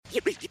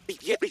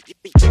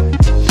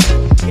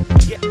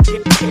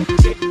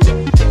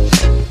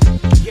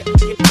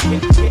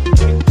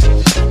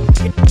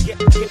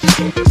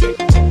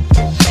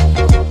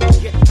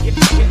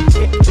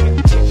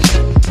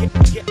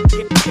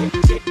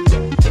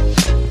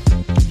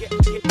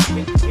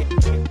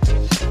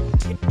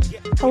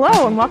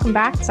Hello and welcome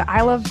back to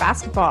I Love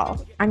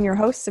Basketball. I'm your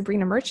host,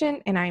 Sabreena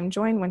Merchant, and I'm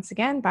joined once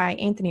again by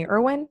Anthony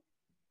Irwin.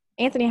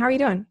 Anthony, how are you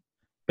doing?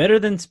 Better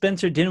than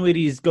Spencer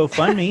Dinwiddie's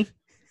GoFundMe.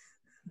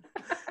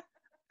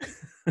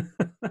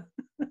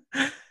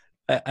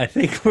 I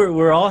think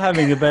we're all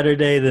having a better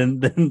day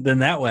than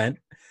that went.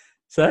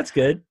 So that's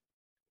good.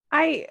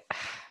 I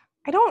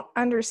don't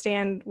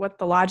understand what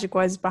the logic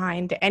was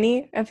behind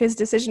any of his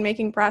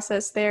decision-making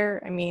process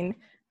there. I mean,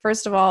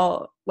 first of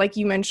all, like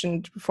you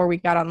mentioned before we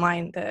got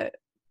online,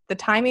 the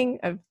timing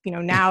of,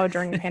 now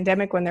during a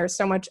pandemic when there's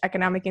so much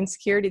economic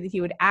insecurity that he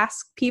would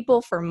ask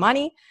people for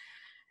money.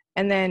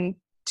 And then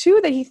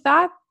two, that he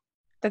thought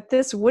that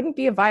this wouldn't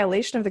be a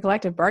violation of the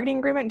collective bargaining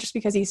agreement just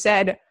because he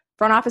said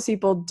front office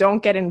people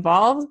don't get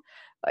involved.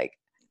 Like,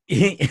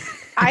 I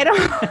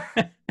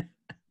thought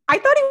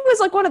he was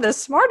like one of the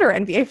smarter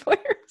NBA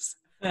players.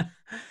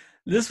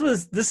 This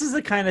is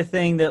the kind of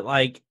thing that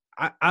like,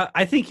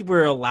 I think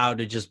we're allowed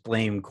to just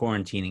blame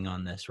quarantining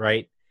on this,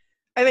 right?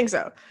 I think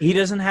so. He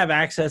doesn't have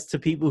access to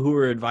people who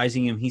are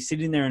advising him. He's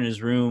sitting there in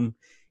his room.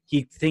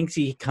 He thinks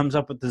he comes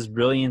up with this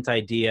brilliant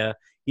idea.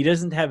 He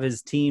doesn't have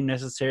his team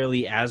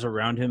necessarily as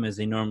around him as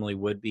they normally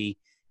would be.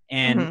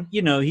 And,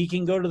 he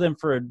can go to them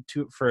for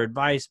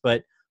advice.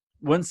 But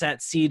once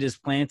that seed is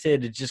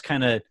planted, it just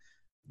kind of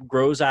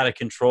grows out of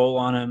control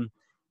on him.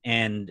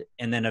 And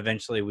then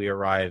eventually we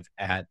arrive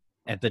at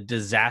the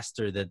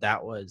disaster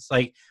that was.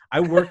 Like,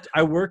 I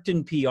worked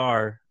in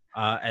PR,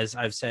 as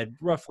I've said,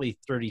 roughly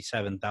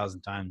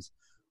 37,000 times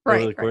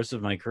over the course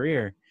of my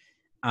career.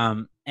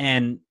 And,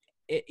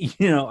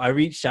 I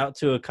reached out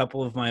to a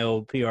couple of my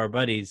old PR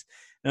buddies,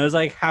 and I was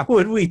like, how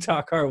would we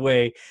talk our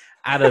way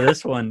out of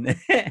this one?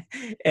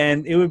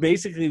 And it would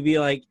basically be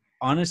like,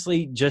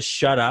 honestly, just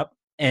shut up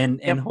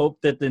and hope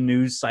that the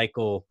news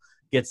cycle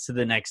gets to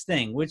the next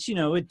thing, which,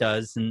 it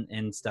does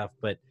and stuff.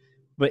 But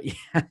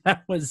yeah,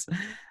 that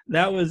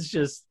was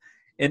just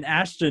an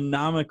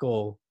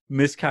astronomical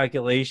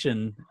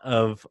miscalculation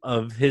of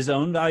his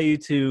own value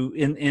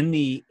in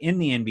the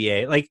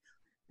NBA. Like,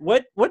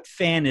 what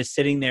fan is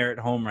sitting there at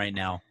home right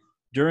now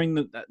during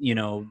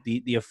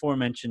the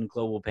aforementioned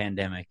global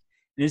pandemic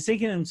and is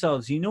thinking to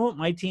themselves, you know what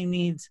my team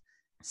needs?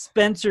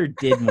 Spencer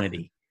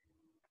Dinwiddie.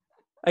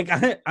 Like,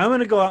 I'm going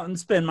to go out and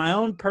spend my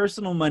own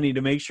personal money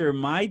to make sure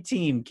my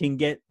team can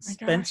get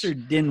Spencer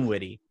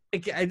Dinwiddie.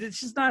 Like, it's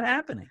just not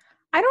happening.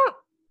 I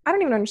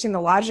don't even understand the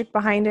logic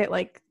behind it.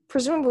 Like,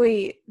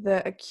 presumably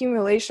the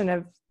accumulation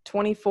of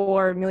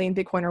 24 million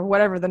Bitcoin or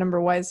whatever the number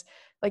was,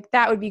 like,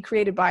 that would be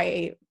created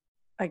by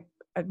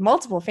a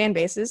multiple fan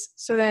bases.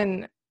 So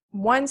then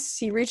once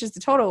he reaches the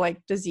total,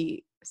 like, does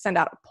he send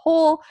out a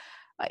poll?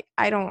 Like,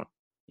 I don't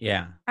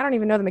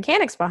even know the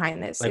mechanics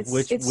behind this. Like,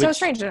 it's so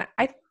strange. And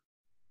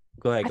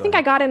Go ahead. I think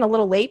I got in a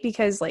little late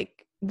because,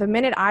 like, the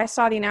minute I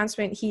saw the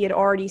announcement, he had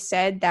already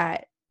said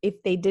that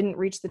if they didn't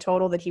reach the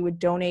total, that he would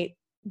donate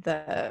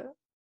the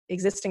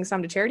existing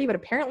sum to charity. But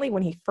apparently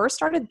when he first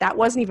started, that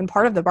wasn't even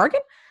part of the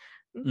bargain.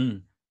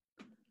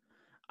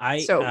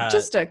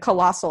 Just a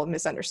colossal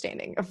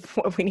misunderstanding of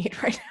what we need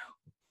right now.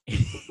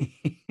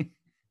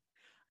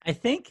 I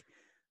think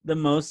the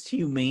most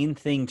humane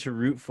thing to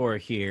root for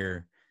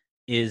here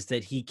is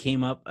that he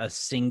came up a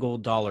single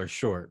dollar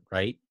short,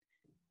 right?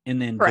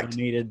 And then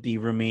donated the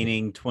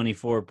remaining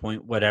 24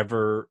 point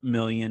whatever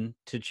million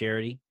to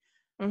charity.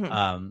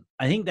 I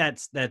think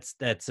that's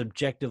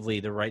objectively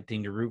the right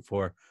thing to root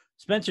for.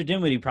 Spencer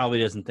Dinwiddie probably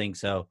doesn't think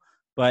so,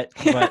 but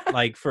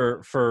like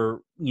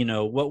for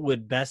what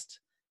would best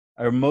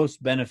or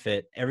most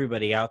benefit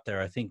everybody out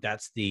there, I think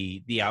that's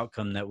the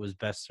outcome that was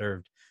best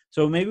served.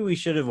 So maybe we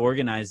should have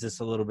organized this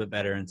a little bit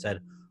better and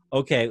said,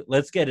 okay,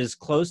 let's get as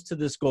close to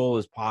this goal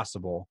as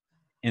possible,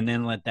 and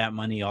then let that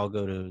money all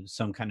go to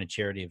some kind of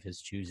charity of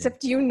his choosing.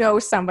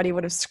 Except somebody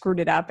would have screwed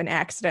it up and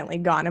accidentally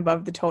gone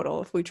above the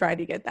total if we tried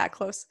to get that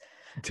close.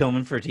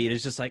 Tillman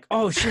Fertitta's just like,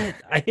 oh shit,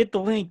 I hit the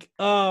link.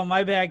 Oh,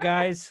 my bad,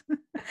 guys.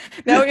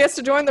 Now he has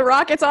to join the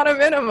Rockets on a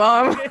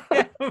minimum.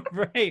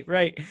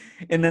 Right.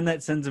 And then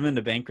that sends him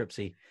into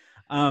bankruptcy.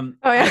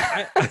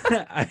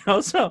 I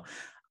also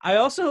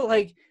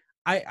like,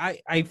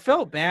 I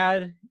felt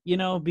bad,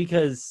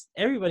 because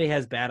everybody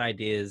has bad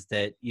ideas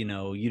that, you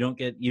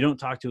don't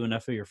talk to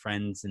enough of your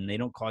friends and they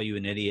don't call you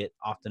an idiot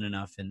often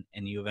enough and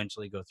you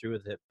eventually go through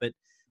with it. But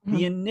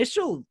the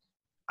initial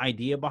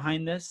idea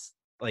behind this,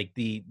 like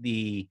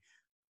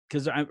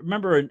because I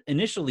remember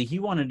initially he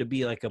wanted to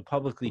be like a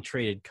publicly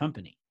traded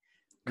company.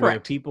 Correct. Where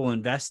people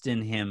invest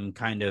in him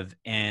kind of,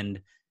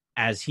 and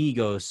as he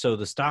goes, so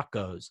the stock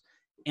goes.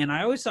 And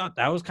I always thought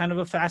that was kind of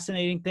a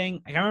fascinating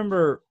thing. Like, I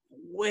remember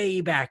way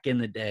back in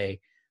the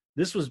day,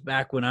 this was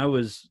back when I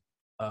was,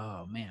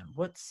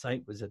 what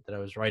site was it that I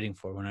was writing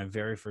for when I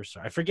very first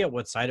started? I forget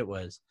what site it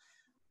was.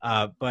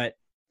 But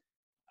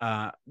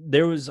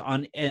there was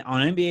on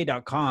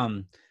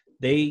NBA.com,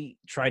 they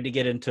tried to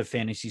get into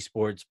fantasy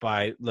sports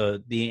by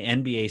the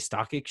NBA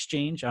Stock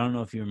Exchange. I don't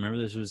know if you remember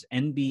this. It was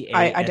NBA.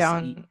 I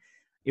don't.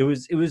 It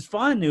was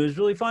fun. It was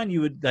really fun.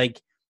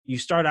 You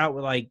start out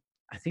with, like,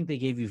 I think they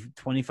gave you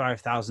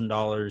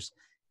 $25,000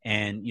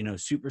 and,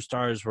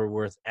 superstars were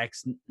worth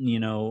X,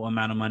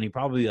 amount of money,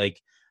 probably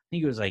like, I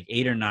think it was like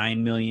 8 or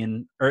 9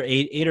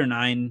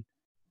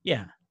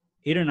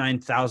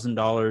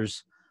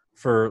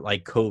 for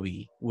like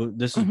Kobe.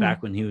 This was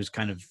back when he was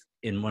kind of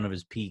in one of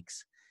his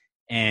peaks.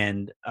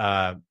 And,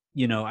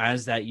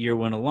 as that year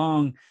went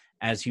along,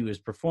 as he was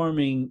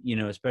performing,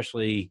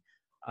 especially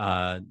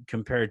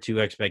compared to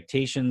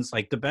expectations,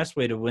 like the best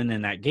way to win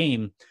in that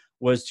game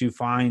was to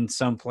find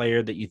some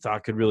player that you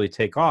thought could really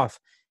take off.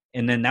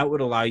 And then that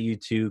would allow you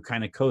to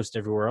kind of coast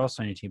everywhere else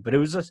on your team. But it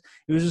was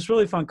just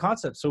really fun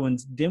concept. So when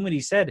Dinwiddie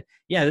said,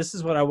 yeah, this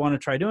is what I want to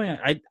try doing,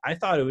 I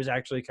thought it was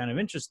actually kind of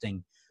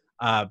interesting.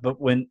 But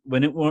when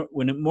it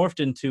morphed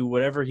into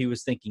whatever he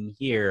was thinking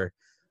here,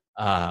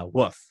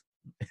 woof.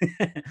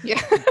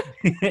 Yeah.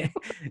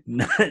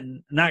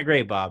 Not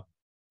great, Bob.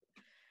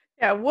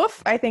 Yeah,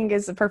 woof, I think,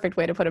 is the perfect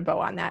way to put a bow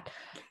on that.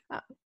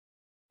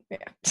 Yeah.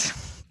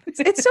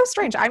 It's so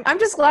strange. I'm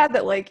just glad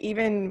that, like,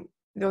 even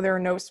though there are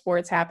no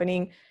sports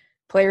happening,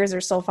 players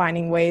are still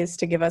finding ways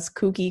to give us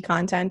kooky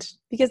content,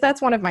 because that's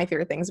one of my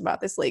favorite things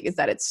about this league, is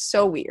that it's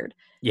so weird.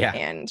 Yeah.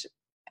 And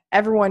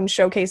everyone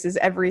showcases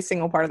every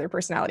single part of their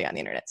personality on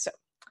the internet. So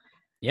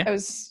yeah, it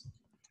was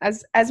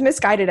as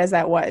misguided as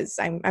that was.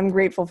 I'm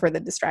grateful for the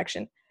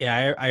distraction.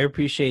 Yeah, I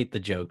appreciate the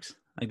jokes.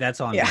 Like,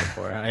 that's all I'm there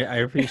for. I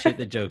appreciate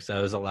the jokes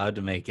I was allowed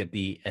to make at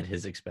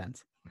his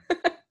expense.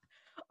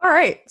 All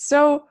right,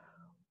 so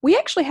we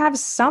actually have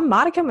some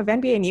modicum of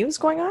NBA news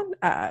going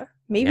on.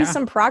 Maybe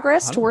some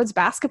progress towards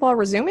basketball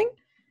resuming.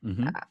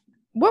 Mm-hmm.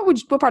 What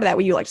part of that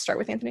would you like to start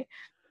with, Anthony?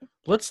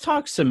 Let's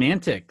talk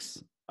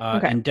semantics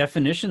and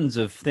definitions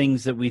of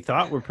things that we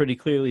thought were pretty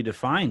clearly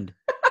defined.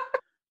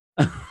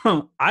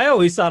 I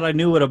always thought I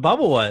knew what a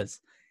bubble was,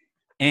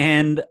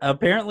 and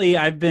apparently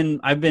I've been.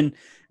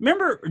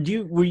 Remember? Do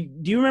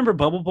you remember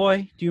Bubble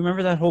Boy? Do you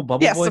remember that whole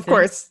Bubble Boy? Yes, of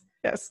course.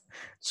 Yes.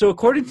 So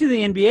according to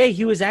the NBA,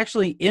 he was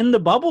actually in the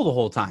bubble the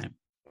whole time.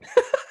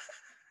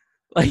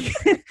 Like,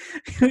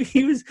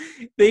 he was.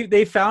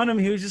 They found him.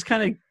 He was just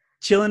kind of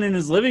chilling in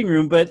his living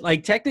room, but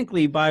like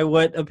technically, by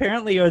what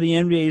apparently are the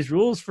NBA's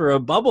rules for a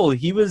bubble,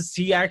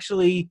 he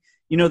actually,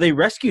 they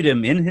rescued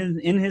him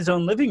in his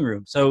own living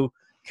room. So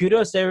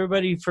kudos to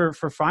everybody for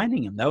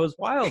finding him. That was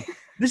wild.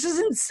 This is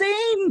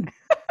insane.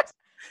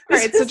 All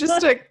right, so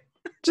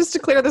just to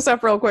clear this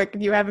up real quick,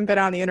 if you haven't been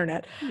on the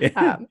internet,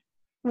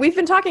 we've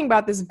been talking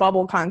about this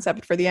bubble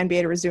concept for the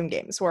NBA to resume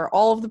games, where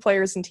all of the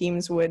players and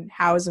teams would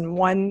house in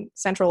one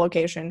central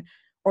location.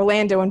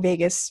 Orlando and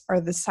Vegas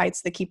are the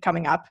sites that keep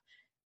coming up,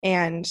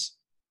 and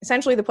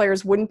essentially the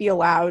players wouldn't be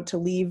allowed to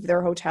leave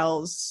their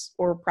hotels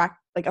or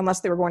unless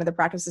they were going to the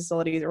practice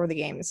facilities or the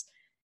games.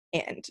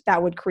 And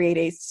that would create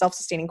a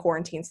self-sustaining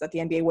quarantine so that the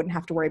NBA wouldn't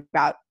have to worry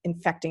about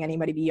infecting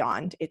anybody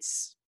beyond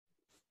its,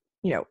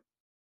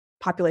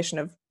 population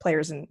of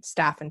players and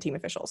staff and team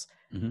officials.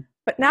 Mm-hmm.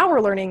 But now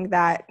we're learning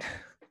that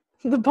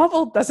the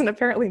bubble doesn't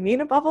apparently mean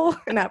a bubble,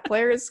 and that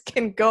players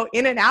can go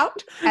in and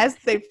out as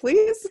they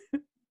please.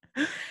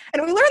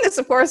 And we learned this,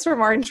 of course,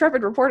 from our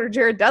intrepid reporter,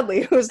 Jared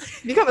Dudley, who's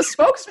become a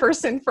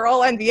spokesperson for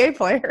all NBA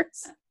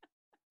players.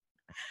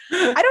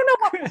 I don't know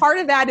what part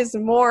of that is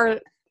more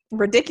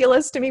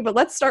ridiculous to me, but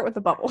let's start with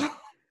the bubble.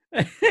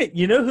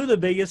 You know who the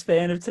biggest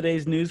fan of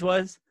today's news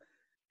was?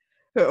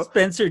 Who?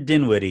 Spencer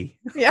Dinwiddie.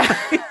 Yeah.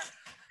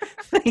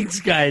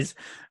 Thanks, guys,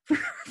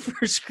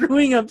 for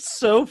screwing up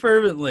so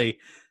fervently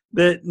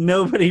that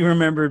nobody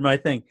remembered my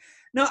thing.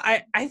 No,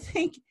 I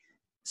think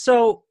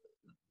so.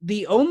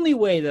 The only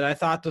way that I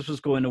thought this was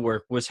going to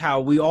work was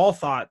how we all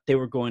thought they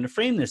were going to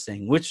frame this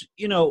thing, which,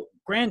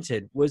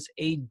 granted, was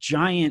a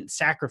giant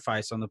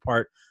sacrifice on the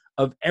part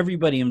of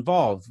everybody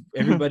involved,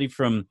 everybody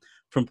from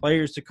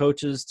players to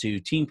coaches to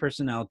team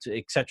personnel to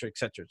et cetera, et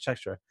cetera, et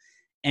cetera.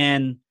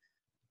 And,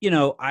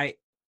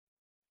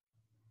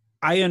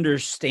 I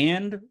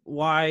understand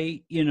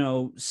why,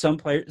 some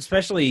players,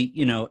 especially,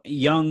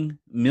 young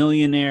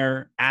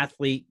millionaire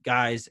athlete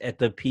guys at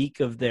the peak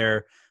of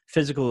their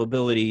physical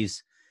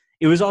abilities.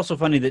 It was also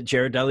funny that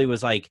Jared Dudley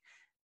was like,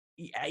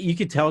 you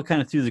could tell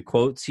kind of through the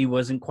quotes, he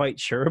wasn't quite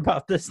sure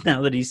about this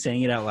now that he's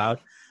saying it out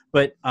loud.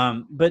 But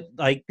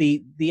like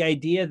the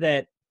idea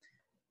that,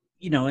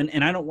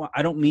 and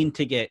I don't mean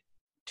to get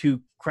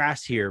too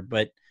crass here,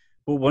 but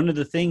one of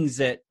the things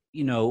that,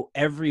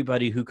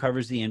 everybody who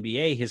covers the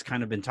NBA has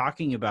kind of been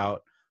talking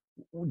about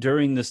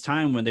during this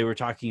time when they were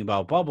talking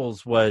about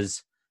bubbles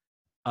was,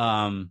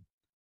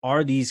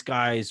 are these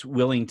guys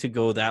willing to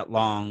go that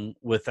long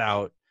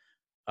without,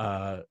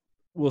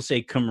 we'll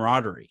say,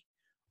 camaraderie,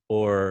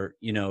 or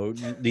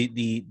the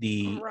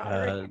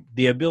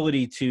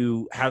ability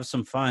to have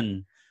some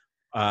fun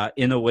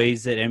in the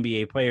ways that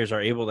NBA players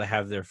are able to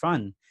have their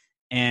fun.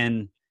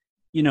 And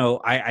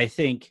I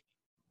think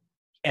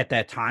at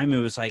that time it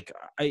was like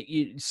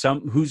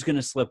who's going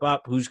to slip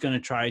up, who's going to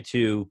try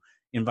to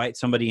invite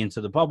somebody into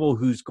the bubble,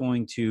 who's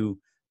going to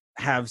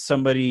have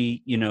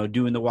somebody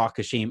doing the walk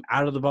of shame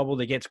out of the bubble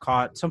that gets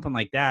caught, something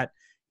like that,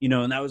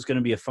 and that was going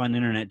to be a fun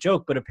internet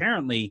joke. But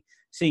apparently,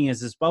 seeing as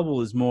this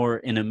bubble is more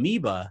an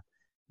amoeba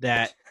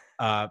that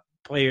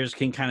players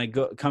can kind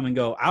of come and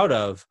go out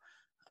of,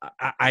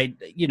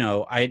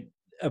 I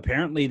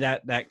apparently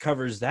that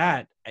covers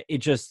that.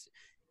 It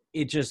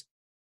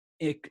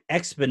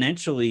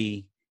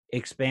exponentially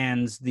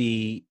expands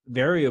the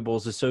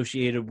variables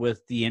associated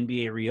with the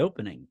NBA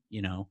reopening.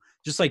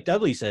 Just like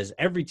Dudley says,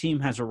 every team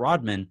has a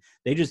Rodman.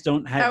 They just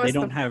don't That was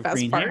the have best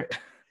green part.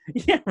 hair.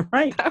 Yeah,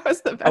 right. That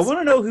was the I best want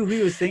to part. know who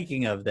he was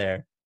thinking of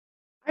there.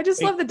 I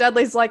just love the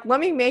Dudley's like, let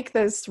me make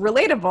this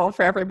relatable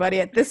for everybody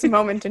at this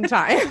moment in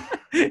time.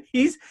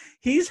 he's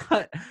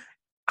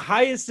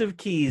highest of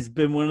keys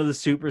been one of the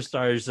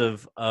superstars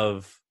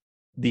of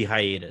the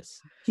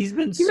hiatus. He's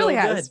been He so really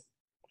good. has.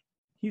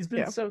 He's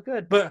been so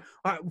good. But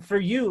for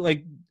you,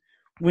 like,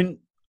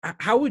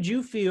 how would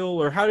you feel,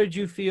 or how did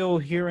you feel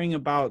hearing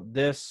about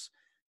this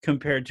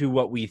compared to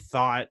what we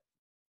thought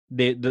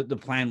the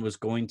plan was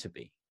going to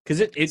be? Because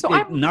it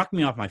knocked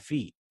me off my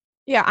feet.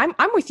 Yeah,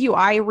 I'm with you.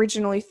 I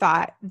originally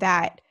thought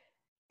that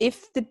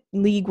if the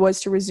league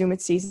was to resume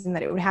its season,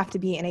 that it would have to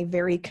be in a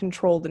very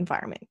controlled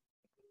environment.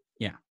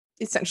 Yeah.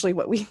 Essentially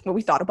what we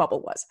thought a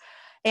bubble was.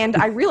 And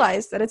I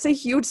realized that it's a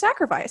huge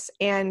sacrifice,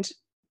 and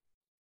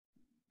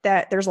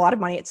that there's a lot of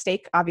money at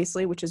stake,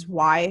 obviously, which is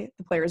why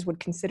the players would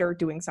consider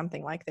doing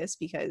something like this,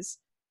 because,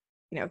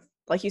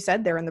 like you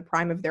said, they're in the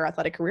prime of their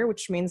athletic career,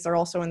 which means they're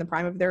also in the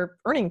prime of their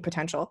earning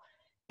potential.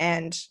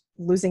 And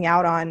losing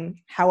out on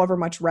however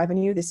much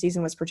revenue the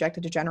season was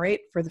projected to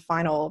generate for the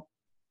final,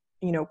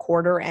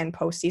 quarter and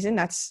postseason,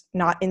 that's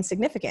not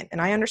insignificant.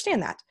 And I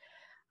understand that.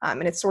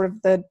 And it's sort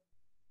of the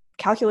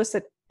calculus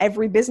that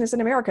every business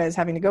in America is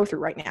having to go through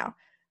right now.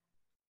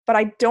 But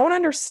I don't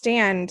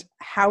understand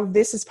how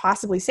this is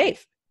possibly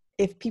safe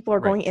if people are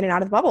going in and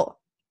out of the bubble.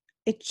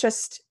 It's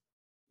just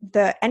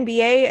the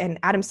NBA and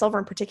Adam Silver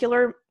in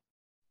particular,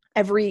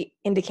 every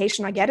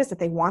indication I get is that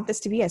they want this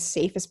to be as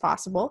safe as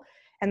possible,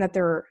 and that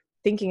they're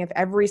thinking of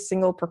every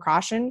single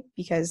precaution,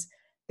 because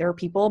there are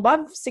people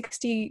above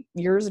 60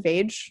 years of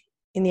age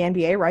in the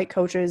NBA, right?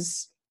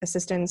 Coaches,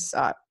 assistants,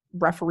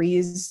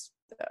 referees,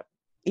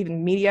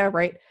 even media,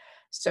 right?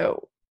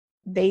 So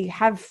they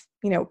have,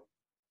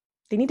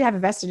 they need to have a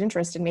vested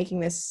interest in making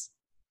this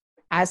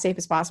as safe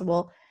as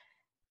possible.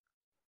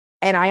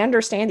 And I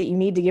understand that you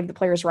need to give the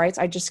players rights.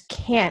 I just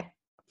can't,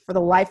 for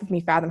the life of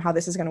me, fathom how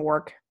this is going to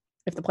work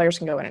if the players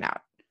can go in and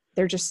out.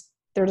 It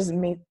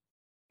doesn't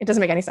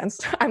make any sense.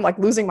 I'm like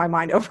losing my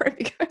mind over it,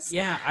 because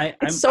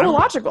it's so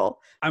illogical.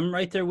 I'm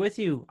right there with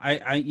you.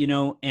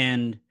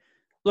 And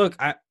look,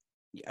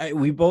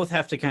 we both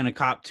have to kind of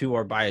cop to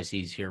our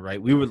biases here,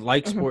 right? We would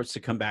like sports to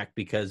come back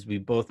because we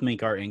both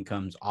make our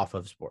incomes off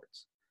of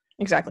sports.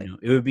 Exactly.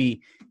 It'd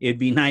be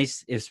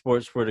nice if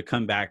sports were to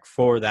come back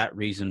for that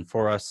reason,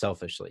 for us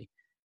selfishly.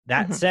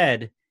 That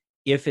said,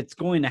 if it's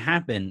going to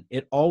happen,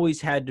 it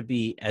always had to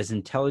be as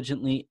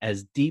intelligently,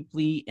 as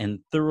deeply and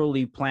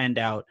thoroughly planned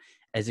out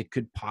as it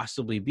could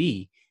possibly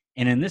be.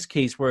 And in this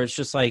case, where it's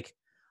just like,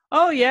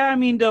 oh yeah, I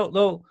mean,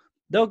 they'll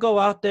go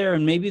out there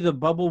and maybe the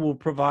bubble will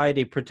provide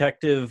a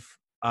protective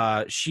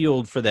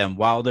shield for them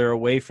while they're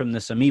away from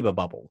this amoeba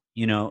bubble,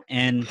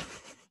 and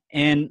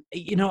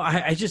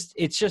it's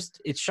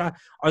shot.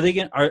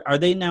 Are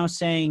they now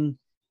saying,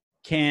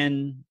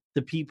 can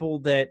the people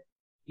that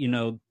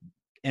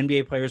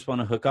NBA players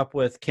want to hook up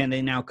with, can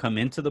they now come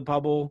into the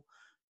bubble?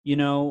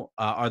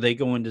 Are they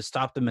going to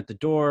stop them at the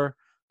door?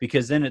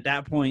 Because then at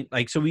that point,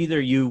 so either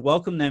you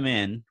welcome them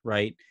in,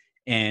 right,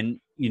 and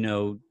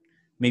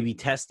maybe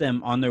test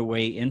them on their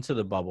way into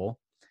the bubble,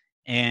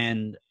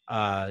 and what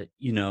a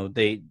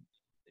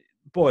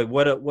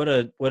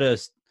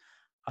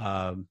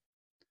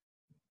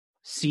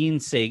scene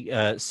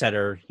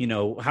setter.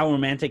 How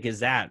romantic is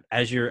that?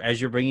 As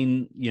you're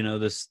bringing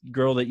this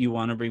girl that you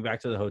want to bring back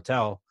to the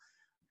hotel,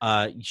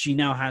 she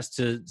now has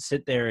to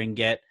sit there and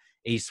get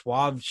a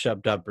swab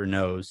shoved up her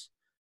nose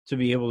to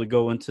be able to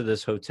go into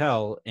this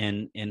hotel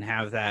and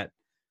have that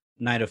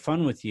night of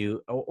fun with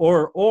you.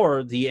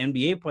 Or the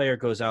NBA player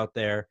goes out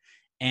there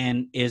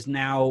and is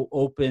now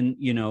open,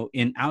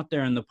 out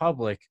there in the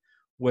public,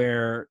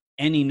 where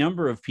any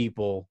number of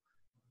people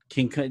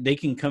can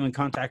come in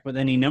contact with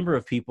any number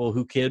of people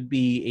who could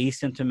be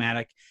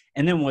asymptomatic.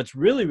 And then what's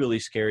really, really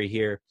scary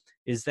here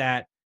is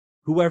that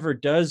whoever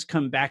does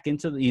come back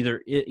into either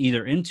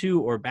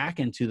into or back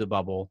into the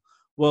bubble,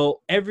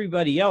 well,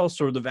 everybody else,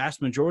 or the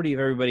vast majority of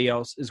everybody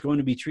else, is going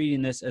to be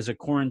treating this as a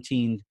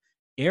quarantined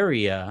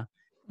area.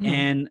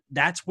 And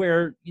that's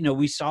where,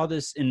 we saw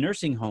this in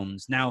nursing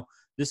homes. Now,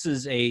 this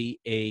is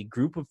a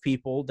group of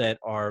people that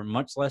are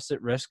much less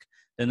at risk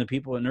than the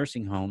people in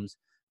nursing homes.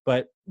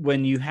 But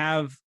when you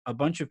have a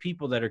bunch of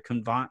people that are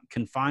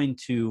confined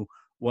to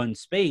one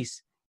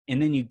space,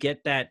 and then you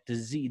get that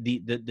disease,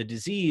 the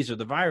disease or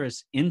the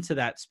virus into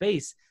that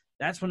space,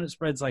 that's when it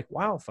spreads like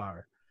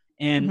wildfire.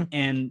 And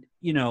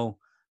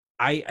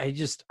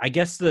I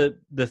guess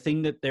the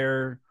thing that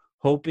they're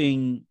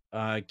hoping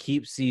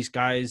keeps these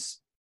guys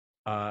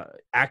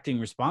acting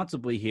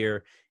responsibly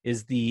here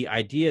is the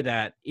idea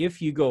that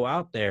if you go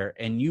out there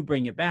and you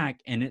bring it back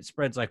and it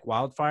spreads like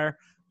wildfire,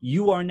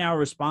 you are now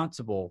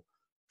responsible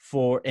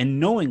for, and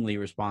knowingly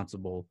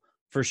responsible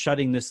for,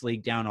 shutting this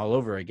league down all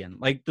over again.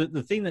 Like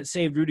the thing that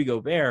saved Rudy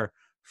Gobert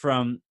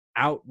from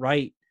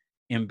outright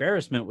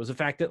embarrassment was the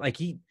fact that like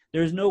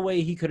there's no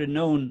way he could have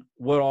known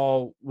what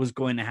all was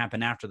going to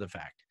happen after the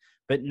fact.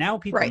 But now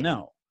people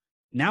know.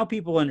 Now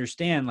people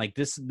understand like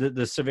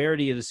the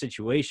severity of the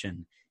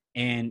situation.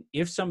 And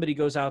if somebody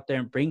goes out there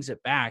and brings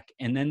it back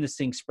and then this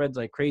thing spreads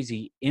like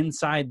crazy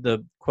inside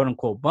the quote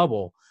unquote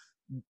bubble,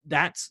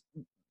 that's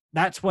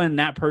when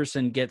that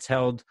person gets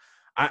held.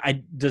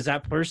 Does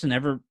that person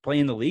ever play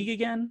in the league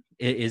again?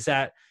 Is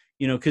that,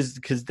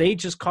 because they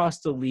just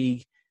cost the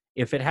league,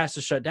 if it has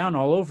to shut down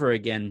all over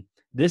again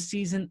this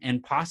season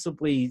and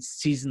possibly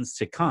seasons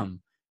to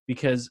come,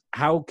 because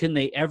how can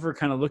they ever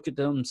kind of look at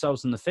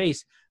themselves in the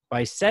face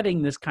by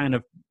setting this kind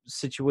of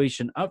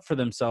situation up for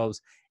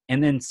themselves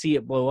and then see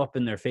it blow up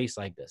in their face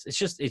like this?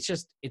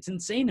 It's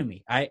insane to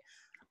me.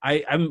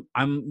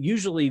 I'm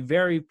usually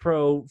very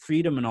pro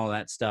freedom and all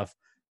that stuff,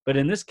 but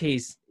in this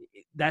case,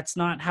 that's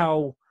not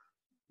how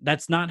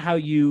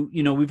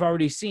we've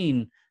already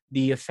seen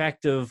the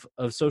effect of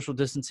social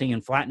distancing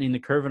and flattening the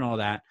curve and all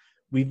that.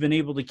 We've been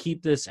able to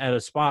keep this at a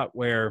spot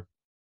where,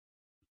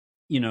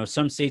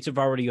 some states have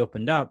already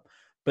opened up,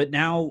 but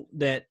now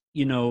that,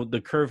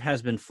 the curve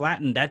has been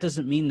flattened, that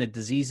doesn't mean the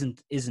disease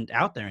isn't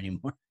out there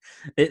anymore.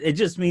 It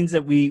just means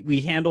that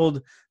we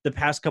handled the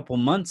past couple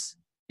months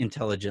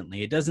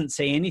intelligently. It doesn't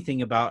say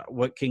anything about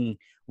what can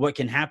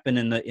happen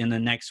in the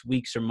next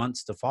weeks or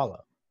months to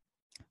follow.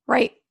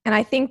 Right. And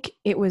I think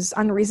it was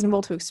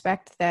unreasonable to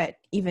expect that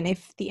even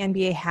if the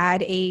NBA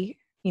had a,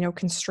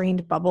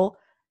 constrained bubble,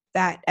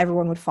 that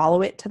everyone would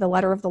follow it to the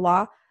letter of the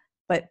law.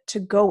 But to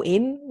go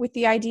in with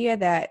the idea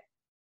that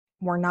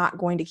we're not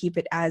going to keep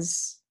it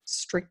as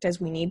strict as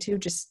we need to,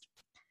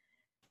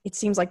 it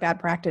seems like bad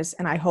practice.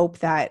 And I hope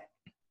that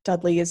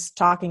Dudley is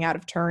talking out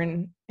of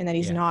turn and that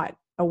he's not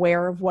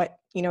aware of what,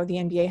 the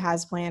NBA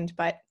has planned.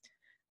 But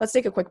let's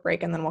take a quick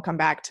break and then we'll come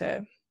back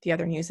to the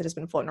other news that has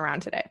been floating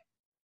around today.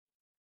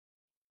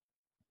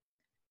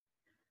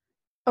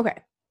 Okay,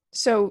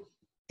 so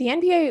the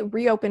NBA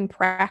reopened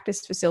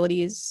practice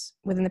facilities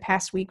within the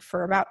past week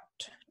for about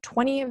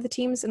 20 of the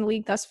teams in the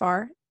league thus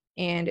far,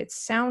 and it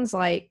sounds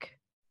like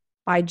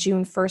by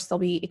June 1st they'll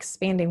be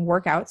expanding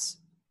workouts.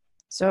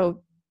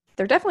 So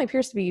there definitely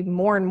appears to be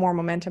more and more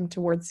momentum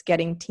towards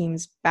getting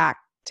teams back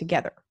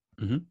together.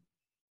 Mm-hmm.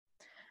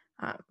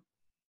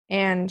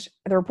 And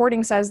the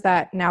reporting says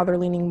that now they're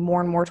leaning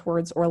more and more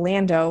towards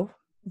Orlando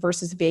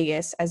versus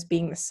Vegas as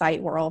being the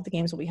site where all of the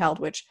games will be held,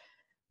 which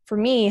for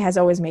me has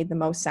always made the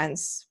most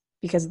sense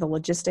because of the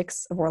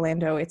logistics of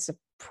Orlando. It's a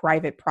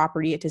private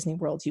property at Disney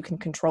World. You can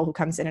control who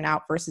comes in and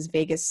out versus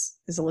Vegas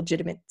is a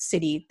legitimate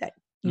city that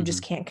you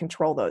just can't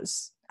control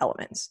those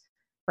elements,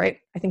 right?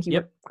 I think you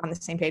were on the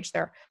same page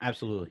there.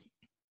 Absolutely.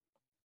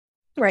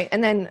 Right.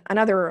 And then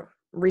another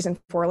reason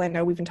for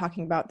Orlando, we've been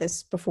talking about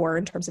this before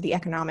in terms of the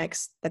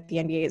economics that the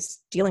NBA is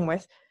dealing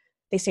with.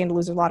 They stand to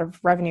lose a lot of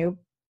revenue.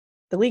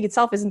 The league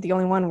itself isn't the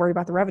only one worried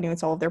about the revenue.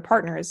 It's all of their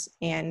partners.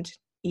 And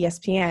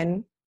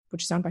ESPN,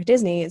 which is owned by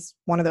Disney, is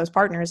one of those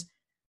partners.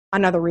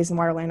 Another reason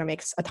why Orlando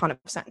makes a ton of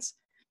sense.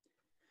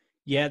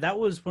 Yeah, that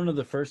was one of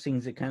the first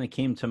things that kind of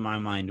came to my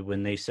mind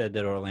when they said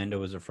that Orlando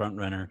was a front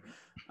runner,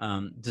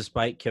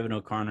 despite Kevin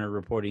O'Connor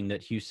reporting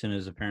that Houston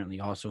is apparently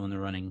also in the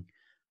running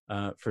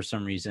for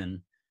some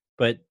reason.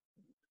 But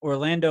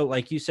Orlando,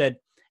 like you said,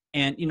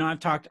 and,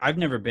 I've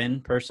never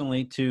been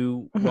personally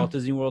to Walt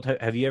Disney World.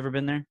 Have you ever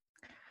been there?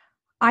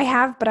 I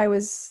have, but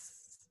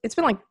it's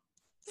been like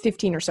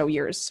 15 or so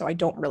years, so I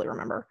don't really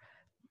remember.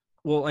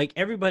 Well, like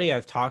everybody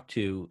I've talked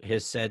to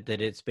has said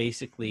that it's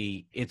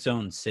basically its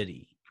own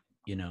city.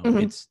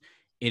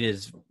 It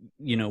is,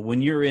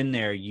 when you're in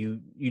there, you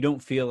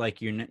don't feel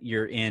like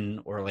you're in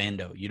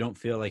Orlando. You don't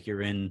feel like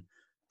you're in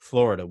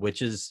Florida,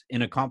 which is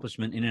an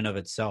accomplishment in and of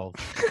itself.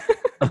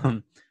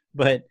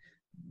 But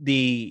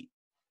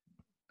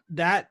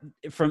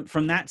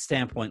from that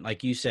standpoint,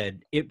 like you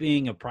said, it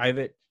being a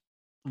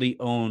privately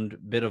owned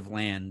bit of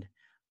land,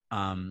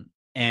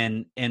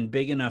 and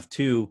big enough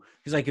too,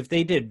 because like if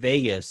they did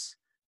Vegas,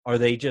 are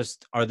they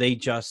just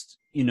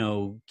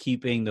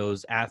keeping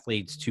those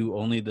athletes to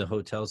only the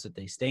hotels that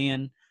they stay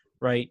in,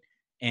 right?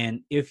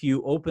 And if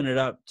you open it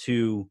up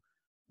to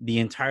the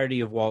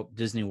entirety of Walt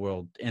Disney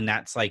World, and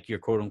that's like your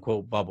quote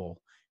unquote bubble,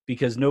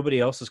 because nobody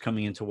else is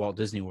coming into Walt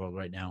Disney World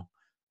right now.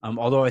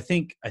 Although I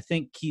think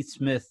Keith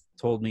Smith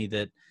told me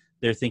that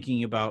they're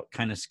thinking about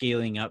kind of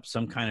scaling up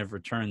some kind of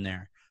return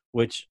there,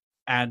 which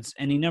adds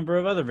any number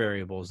of other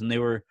variables. And they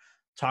were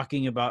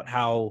talking about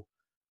how,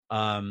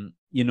 a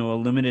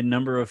limited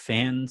number of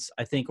fans,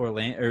 I think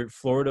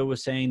Florida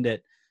was saying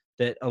that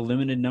a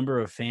limited number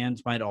of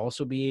fans might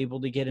also be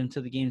able to get into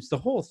the games. The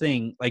whole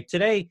thing, like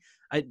today,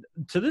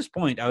 to this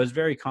point, I was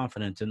very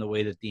confident in the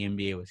way that the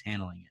NBA was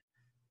handling it.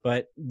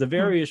 But the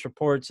various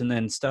reports and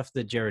then stuff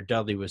that Jared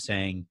Dudley was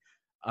saying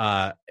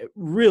it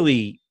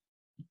really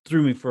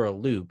threw me for a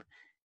loop.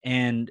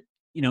 And,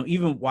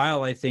 even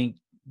while I think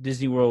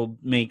Disney World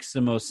makes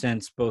the most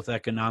sense, both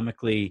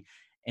economically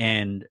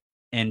and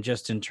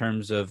just in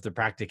terms of the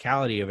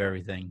practicality of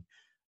everything,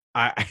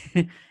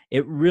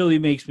 it really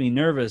makes me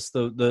nervous.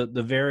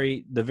 The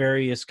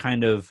various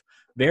kind of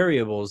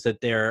variables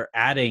that they're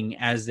adding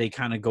as they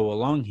kind of go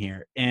along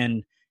here.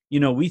 And,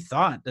 we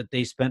thought that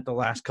they spent the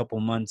last couple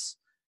months,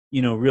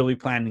 really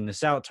planning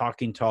this out,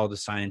 talking to all the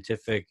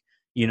scientific,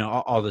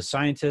 all the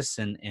scientists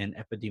and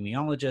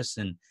epidemiologists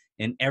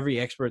and every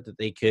expert that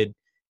they could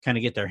kind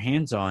of get their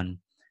hands on.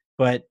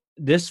 But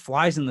this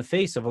flies in the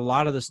face of a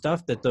lot of the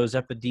stuff that those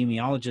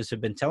epidemiologists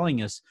have been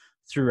telling us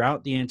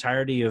throughout the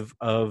entirety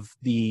of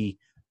the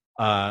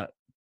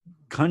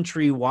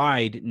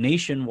countrywide,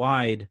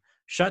 nationwide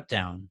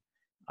shutdown.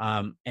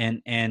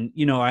 And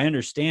I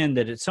understand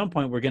that at some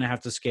point we're going to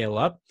have to scale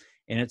up,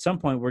 and at some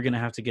point we're going to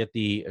have to get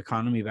the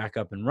economy back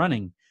up and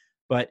running.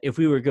 But if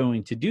we were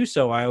going to do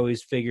so, I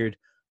always figured,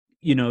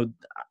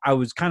 I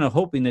was kind of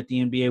hoping that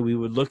the NBA, we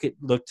would look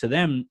to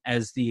them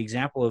as the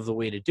example of the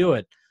way to do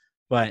it.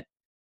 But,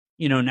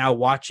 now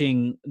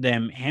watching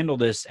them handle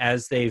this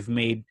as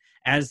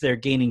they're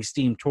gaining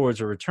steam towards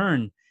a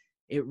return,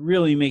 it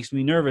really makes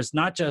me nervous,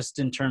 not just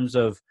in terms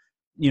of,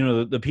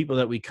 the people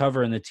that we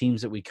cover and the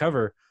teams that we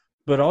cover,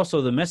 but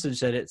also the message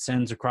that it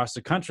sends across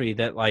the country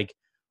that, like,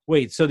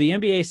 wait, so the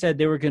NBA said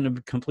they were going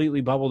to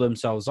completely bubble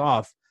themselves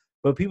off,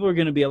 but people are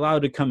going to be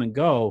allowed to come and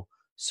go.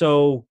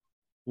 So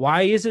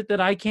why is it that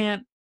I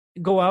can't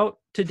go out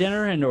to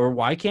dinner or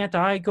why can't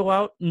I go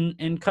out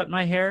and cut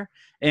my hair?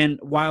 And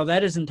while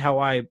that isn't how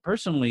I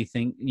personally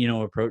think,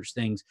 approach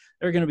things,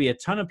 there are going to be a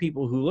ton of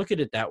people who look at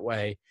it that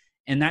way.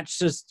 And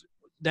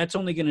that's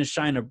only going to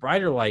shine a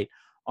brighter light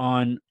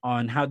on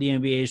how the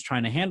NBA is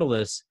trying to handle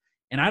this.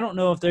 And I don't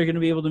know if they're going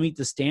to be able to meet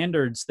the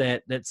standards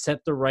that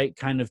set the right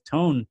kind of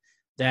tone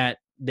that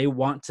they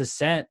want to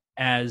set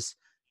as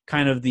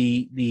kind of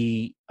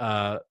the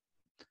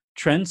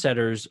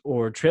trendsetters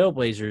or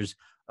trailblazers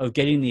of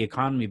getting the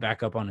economy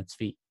back up on its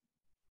feet.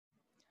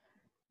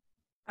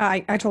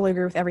 I totally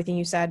agree with everything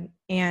you said.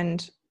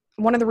 And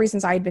one of the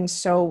reasons I had been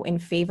so in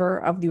favor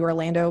of the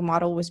Orlando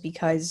model was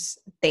because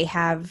they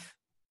have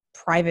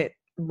private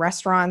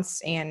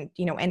restaurants and,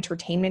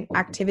 entertainment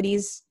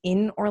activities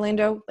in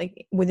Orlando,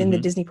 like within the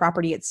Disney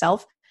property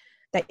itself,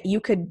 that you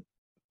could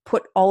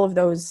put all of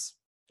those,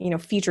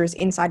 features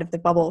inside of the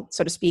bubble,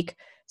 so to speak.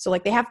 So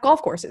like they have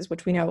golf courses,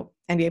 which we know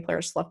NBA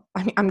players love.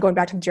 I mean, I'm going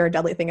back to the Jared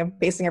Dudley thing of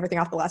basing everything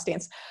off The Last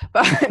Dance,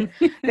 but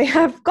they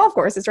have golf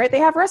courses, right? They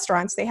have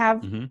restaurants, they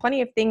have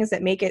plenty of things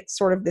that make it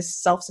sort of this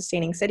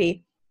self-sustaining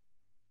city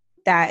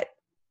that,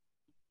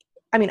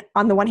 I mean,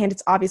 on the one hand,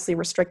 it's obviously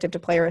restrictive to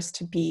players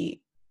to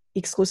be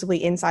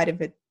exclusively inside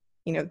of it,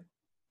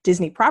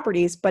 Disney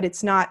properties, but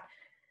it's not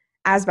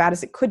as bad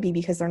as it could be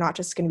because they're not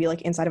just going to be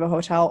like inside of a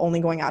hotel, only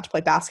going out to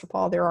play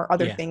basketball. There are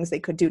other things they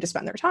could do to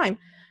spend their time.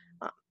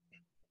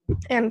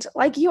 And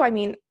like you, I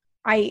mean,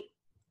 I've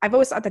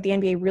always thought that the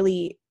NBA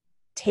really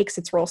takes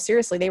its role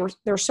seriously.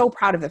 They're so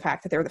proud of the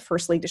fact that they're the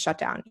first league to shut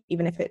down,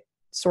 even if it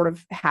sort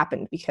of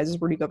happened because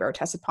Rudy Gobert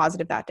tested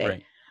positive that day.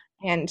 Right.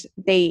 And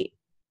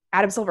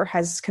Adam Silver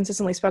has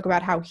consistently spoke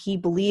about how he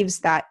believes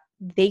that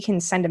they can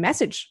send a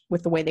message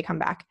with the way they come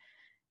back.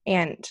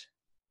 And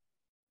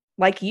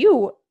like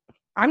you,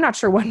 I'm not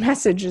sure what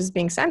message is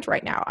being sent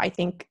right now. I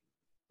think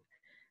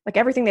like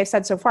everything they've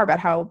said so far about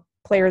how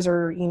players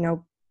are,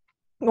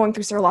 going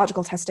through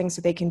serological testing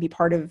so they can be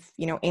part of,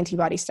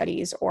 antibody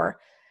studies, or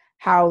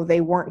how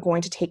they weren't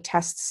going to take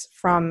tests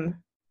from,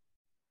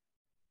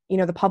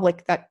 the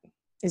public that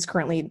is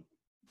currently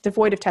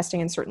devoid of testing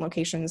in certain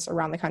locations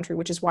around the country,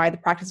 which is why the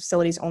practice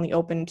facilities only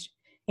opened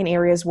in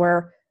areas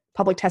where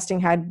public testing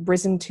had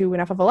risen to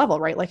enough of a level,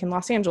 right? Like in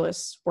Los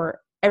Angeles,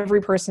 where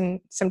every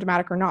person,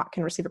 symptomatic or not,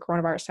 can receive a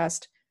coronavirus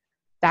test.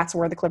 That's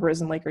where the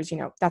Clippers and Lakers,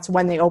 that's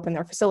when they open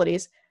their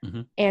facilities.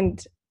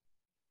 And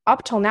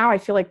up till now, I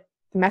feel like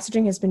the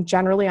messaging has been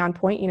generally on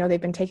point.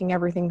 They've been taking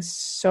everything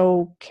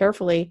so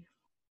carefully.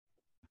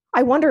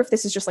 I wonder if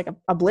this is just like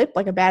a blip,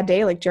 like a bad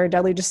day, like Jared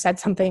Dudley just said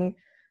something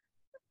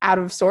out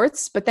of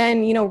sorts. But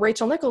then,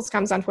 Rachel Nichols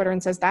comes on Twitter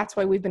and says, that's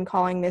why we've been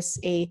calling this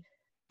a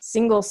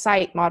single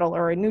site model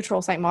or a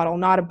neutral site model,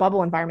 not a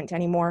bubble environment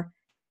anymore.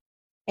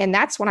 And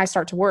that's when I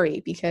start to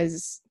worry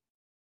because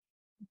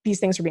these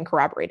things are being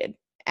corroborated.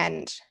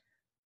 And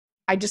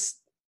I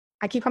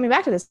keep coming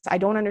back to this. I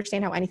don't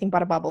understand how anything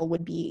but a bubble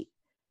would be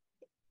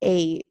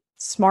a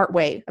smart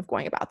way of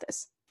going about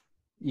this.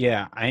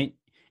 Yeah. I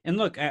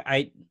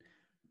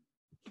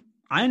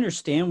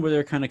understand where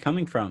they're kind of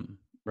coming from,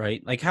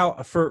 right? Like how,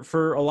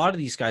 for a lot of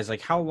these guys,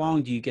 like how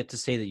long do you get to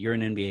say that you're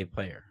an NBA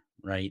player?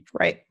 Right.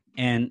 Right.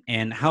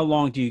 And how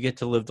long do you get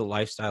to live the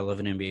lifestyle of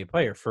an NBA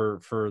player? For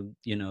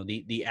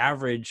the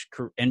average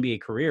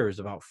NBA career is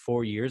about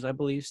 4 years, I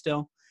believe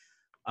still.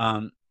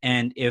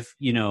 And if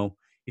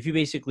you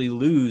basically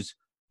lose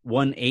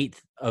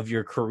 1/8 of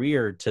your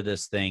career to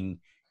this thing,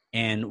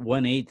 and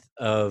 1/8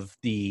 of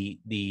the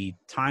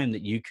time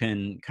that you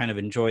can kind of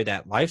enjoy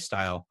that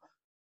lifestyle,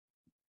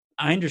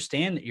 I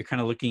understand that you're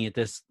kind of looking at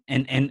this,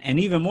 and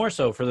even more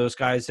so for those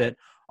guys that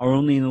are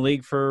only in the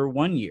league for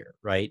 1 year,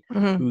 right?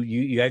 Who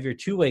you have your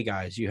two-way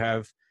guys, you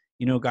have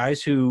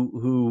guys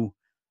who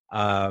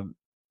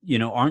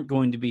aren't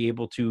going to be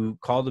able to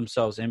call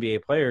themselves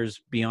NBA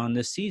players beyond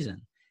this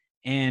season.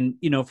 And,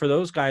 for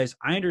those guys,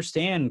 I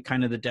understand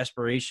kind of the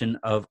desperation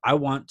of, I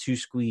want to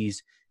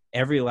squeeze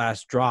every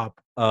last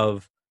drop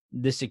of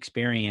this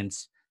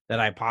experience that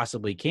I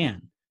possibly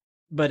can.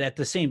 But at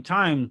the same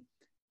time,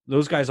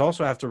 those guys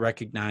also have to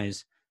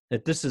recognize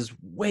that this is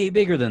way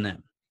bigger than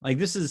them. Like,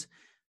 this is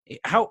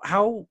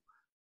how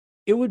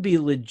it would be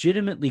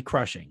legitimately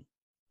crushing.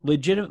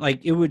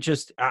 Like, it would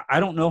just, I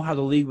don't know how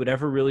the league would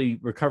ever really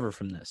recover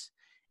from this.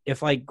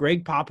 If like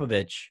Greg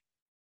Popovich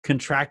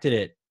contracted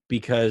it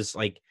because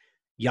like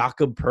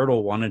Jakob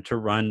Poeltl wanted to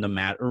ride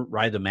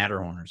the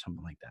Matterhorn or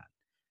something like that,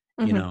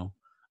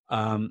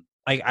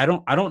 like I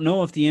don't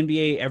know if the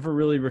NBA ever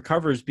really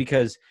recovers,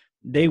 because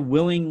they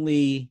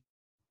willingly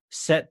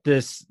set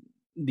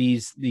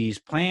these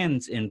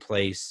plans in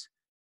place,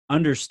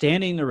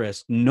 understanding the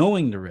risk,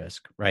 knowing the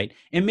risk, right?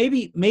 And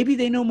maybe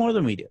they know more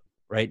than we do,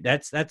 right?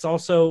 That's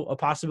also a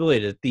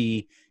possibility, that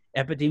the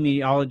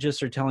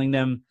epidemiologists are telling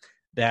them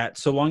that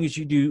so long as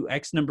you do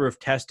X number of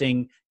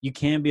testing, you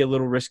can be a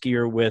little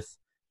riskier with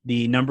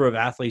the number of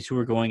athletes who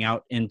are going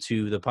out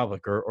into the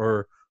public.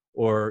 Or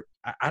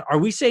are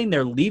we saying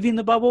they're leaving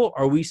the bubble?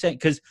 Are we saying,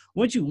 because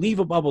once you leave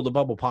a bubble, the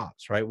bubble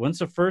pops, right? Once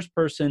the first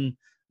person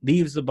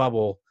leaves the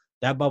bubble,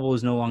 that bubble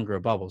is no longer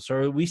a bubble. So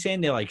are we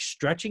saying they're like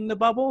stretching the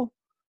bubble?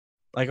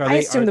 Like, I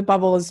assume the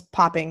bubble is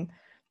popping.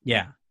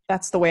 Yeah.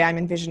 That's the way I'm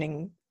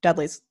envisioning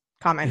Dudley's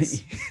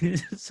comments.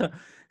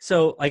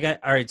 So like,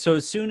 all right. So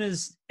as soon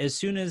as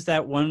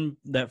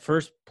that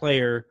first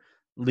player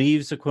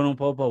leaves the quote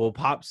unquote bubble,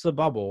 pops the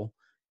bubble,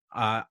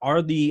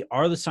 are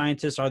the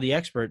scientists, are the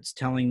experts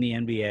telling the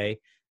NBA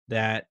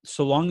that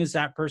so long as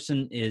that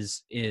person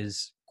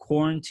is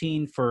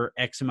quarantined for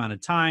X amount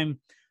of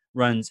time,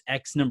 runs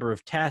X number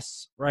of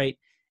tests, right,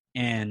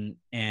 and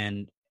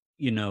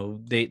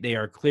they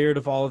are cleared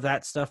of all of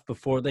that stuff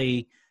before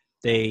they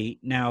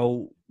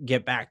now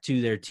get back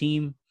to their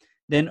team,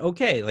 then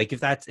okay. Like, if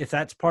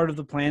that's part of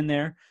the plan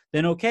there,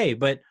 then okay.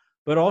 But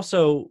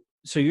also,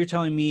 so you're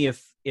telling me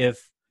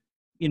if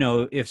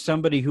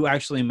somebody who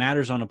actually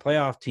matters on a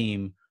playoff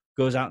team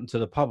goes out into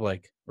the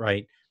public,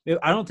 right?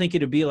 I don't think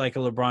it'd be like a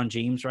LeBron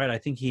James, right? I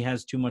think he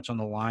has too much on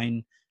the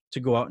line to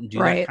go out and do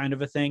that kind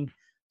of a thing.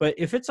 But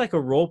if it's like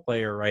a role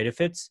player, right? If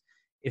it's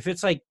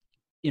like,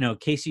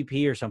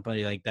 KCP or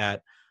somebody like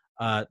that,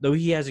 though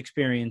he has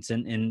experience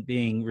in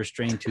being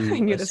restrained to I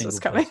knew a this single was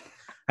coming. place.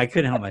 I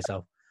couldn't help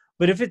myself.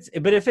 But if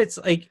it's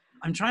like,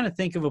 I'm trying to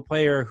think of a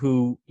player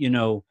who,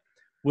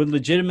 would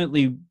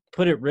legitimately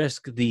put at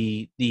risk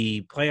the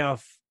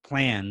playoff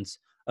plans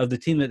of the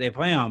team that they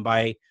play on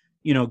by,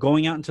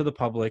 going out into the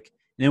public.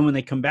 And then when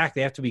they come back,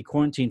 they have to be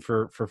quarantined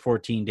for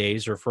 14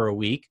 days or for a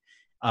week.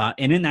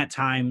 And in that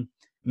time,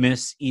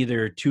 miss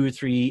either 2 or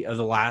 3 of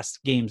the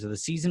last games of the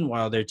season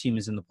while their team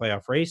is in the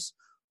playoff race,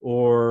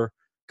 or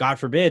God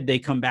forbid they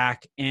come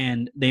back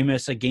and they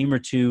miss a game or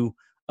 2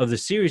 of the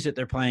series that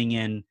they're playing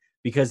in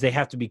because they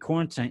have to be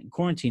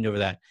quarantined over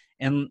that.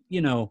 And,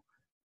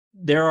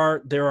 there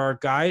are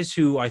guys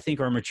who I think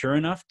are mature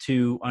enough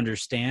to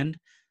understand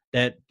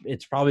that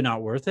it's probably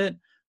not worth it,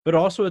 but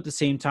also at the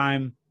same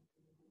time,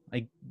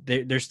 like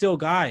they're still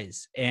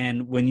guys.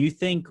 And when you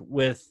think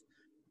with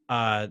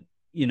the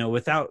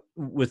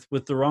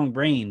wrong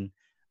brain,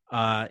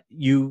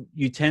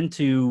 you tend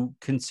to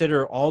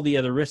consider all the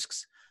other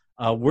risks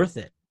worth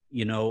it.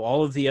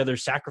 All of the other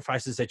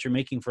sacrifices that you're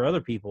making for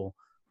other people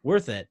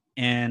worth it.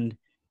 And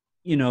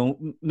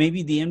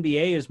maybe the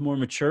NBA is more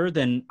mature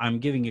than I'm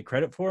giving it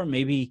credit for.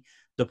 Maybe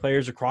the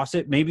players across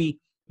it, maybe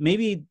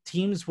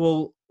teams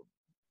will,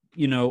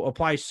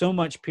 apply so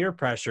much peer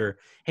pressure.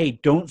 Hey,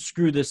 don't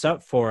screw this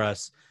up for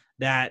us,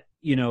 that,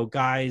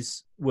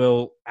 guys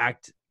will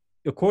act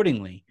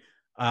accordingly.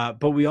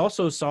 But we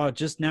also saw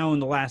just now in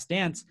the Last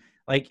Dance,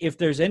 like if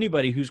there's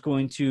anybody who's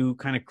going to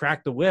kind of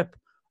crack the whip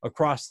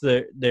across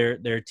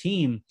their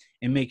team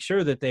and make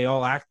sure that they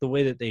all act the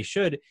way that they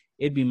should,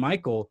 it'd be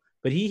Michael.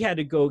 But he had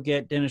to go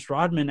get Dennis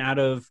Rodman out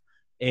of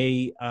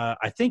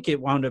I think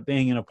it wound up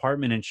being an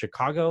apartment in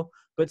Chicago.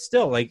 But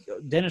still, like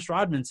Dennis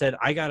Rodman said,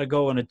 I got to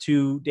go on a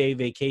 2-day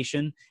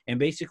vacation, and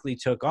basically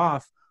took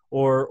off.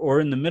 Or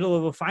in the middle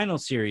of a final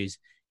series,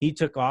 he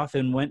took off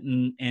and went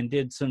and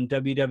did some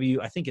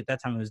I think at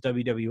that time it was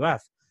WWF.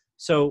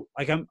 So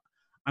like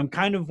I'm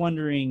kind of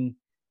wondering,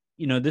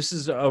 this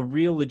is a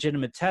real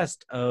legitimate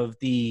test of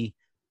the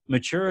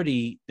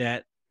maturity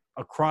that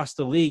across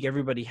the league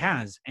everybody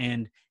has.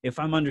 And if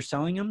I'm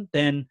underselling them,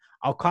 then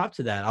I'll cop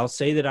to that. I'll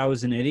say that I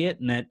was an idiot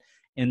and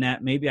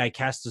that maybe I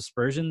cast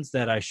aspersions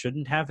that I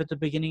shouldn't have at the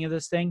beginning of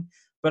this thing.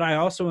 But I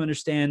also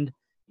understand,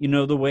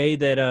 the way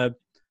that a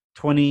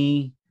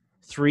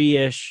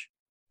 23-ish,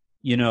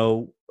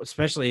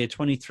 especially a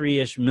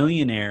 23-ish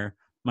millionaire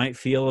might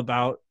feel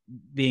about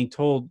being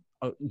told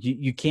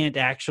you can't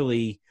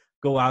actually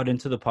go out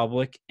into the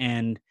public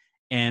and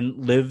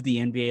live the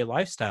NBA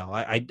lifestyle.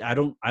 I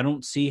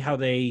don't see how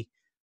they,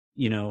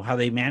 how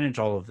they manage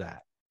all of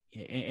that.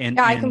 And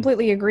I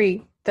completely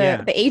agree.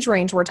 The age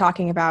range we're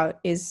talking about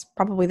is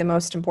probably the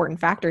most important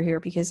factor here,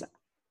 because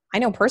I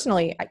know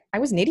personally, I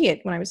was an idiot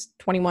when I was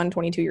 21,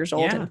 22 years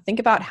old. Yeah. And think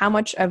about how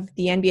much of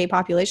the NBA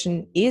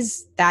population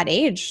is that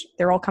age.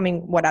 They're all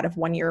coming, out of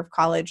 1 year of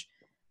college.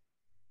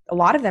 A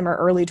lot of them are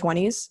early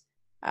 20s.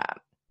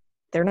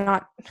 They're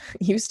not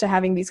used to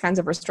having these kinds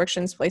of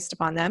restrictions placed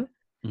upon them.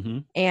 Mm-hmm.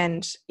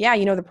 And yeah,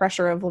 the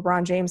pressure of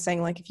LeBron James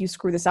saying, like, if you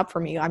screw this up for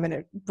me, I'm going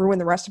to ruin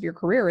the rest of your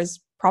career is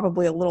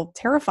probably a little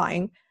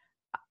terrifying.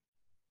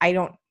 I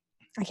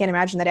can't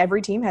imagine that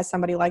every team has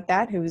somebody like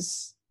that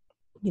who's,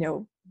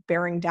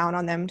 bearing down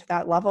on them to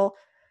that level.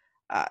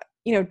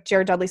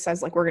 Jared Dudley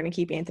says, like, we're going to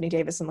keep Anthony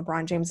Davis and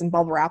LeBron James in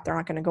bubble wrap. They're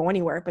not going to go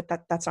anywhere. But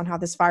that's not how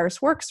this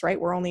virus works, right?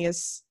 We're only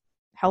as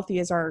healthy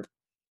as our,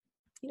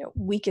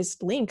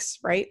 weakest links,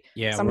 right?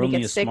 Yeah, Somebody we're only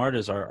gets as sick. smart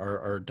as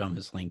our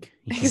dumbest link.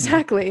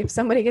 Exactly. If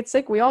somebody gets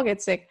sick, we all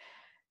get sick.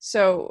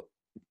 So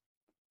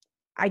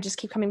I just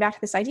keep coming back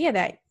to this idea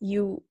that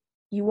you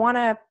want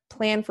to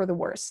plan for the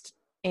worst,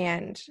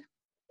 and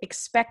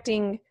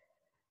expecting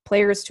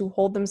players to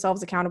hold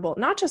themselves accountable.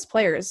 Not just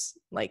players.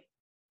 Like,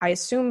 I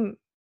assume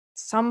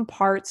some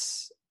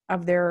parts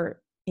of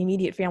their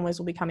immediate families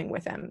will be coming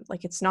with them.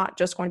 Like, it's not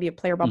just going to be a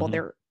player bubble.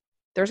 Mm-hmm.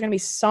 There's going to be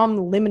some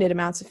limited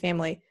amounts of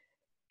family.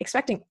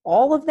 Expecting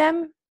all of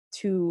them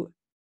to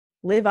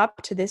live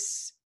up to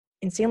this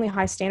insanely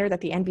high standard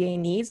that the NBA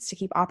needs to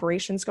keep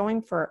operations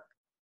going for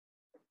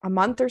a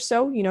month or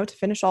so, to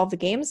finish all of the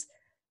games,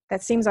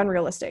 that seems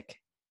unrealistic.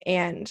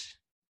 And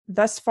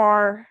thus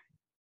far,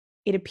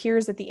 it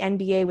appears that the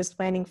NBA was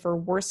planning for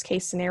worst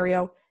case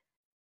scenario,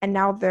 and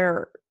now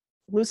they're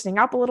loosening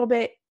up a little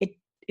bit. It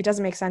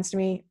doesn't make sense to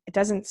me. It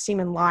doesn't seem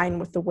in line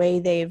with the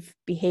way they've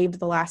behaved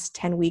the last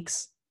 10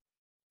 weeks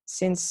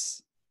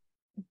since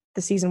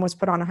the season was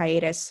put on a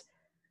hiatus.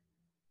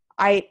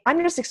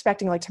 I'm just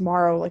expecting, like,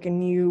 tomorrow, like, a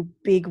new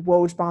big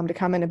Woj bomb to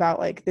come in about,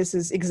 like, this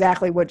is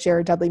exactly what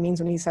Jared Dudley means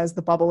when he says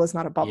the bubble is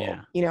not a bubble.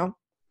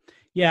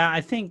 Yeah,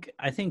 I think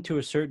to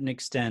a certain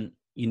extent,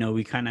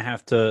 we kind of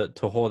have to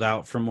hold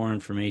out for more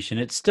information.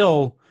 It's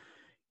still,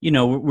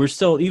 we're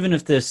still, even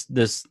if this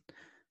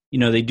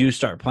they do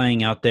start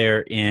playing out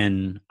there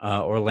in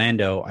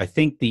Orlando, I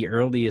think the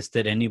earliest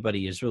that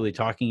anybody is really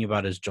talking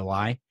about is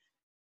July.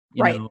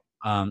 Right.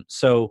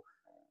 So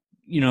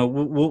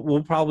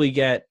we'll probably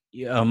get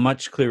a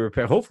much clearer,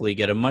 hopefully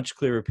get a much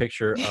clearer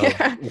picture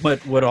of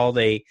what all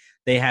they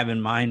have in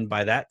mind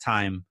by that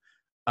time.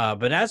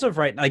 But as of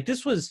right, like,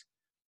 it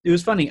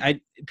was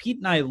funny. Pete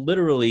and I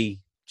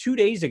literally 2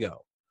 days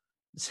ago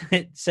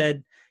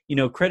said,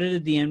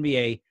 credited the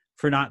NBA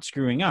for not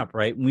screwing up.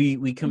 Right.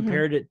 We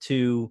compared it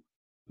to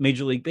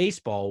Major League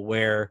Baseball,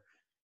 where,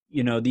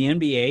 the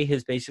NBA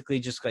has basically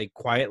just, like,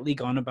 quietly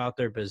gone about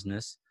their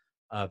business.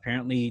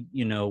 Apparently,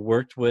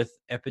 worked with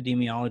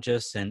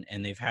epidemiologists,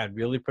 and they've had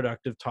really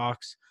productive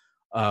talks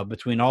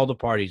between all the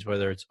parties,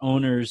 whether it's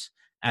owners,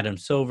 Adam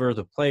Silver,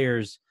 the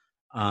players.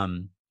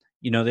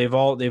 They've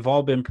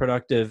all been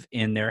productive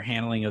in their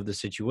handling of the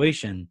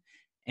situation.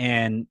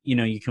 And,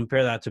 you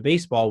compare that to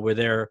baseball, where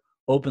they're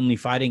openly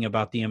fighting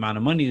about the amount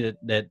of money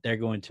that they're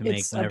going to make.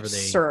 It's whenever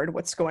absurd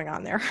what's going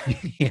on there.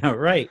 Yeah,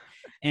 right.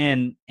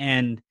 And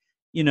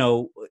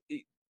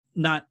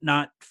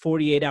not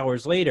 48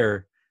 hours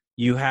later,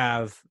 you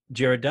have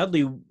Jared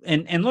Dudley,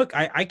 and look,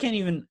 I can't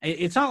even.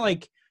 It's not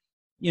like,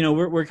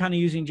 we're kind of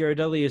using Jared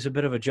Dudley as a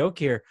bit of a joke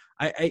here.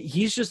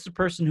 He's just the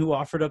person who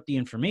offered up the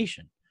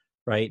information,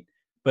 right?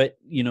 But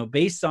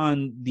based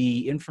on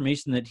the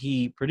information that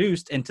he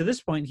produced, and to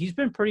this point, he's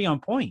been pretty on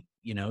point.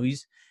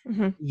 He's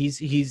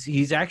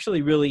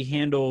actually really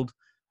handled.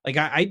 Like,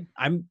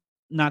 I'm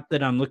not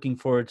that I'm looking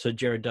forward to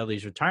Jared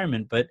Dudley's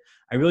retirement, but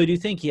I really do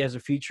think he has a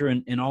future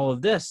in all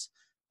of this.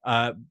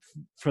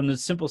 From the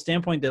simple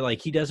standpoint that,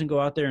 like, he doesn't go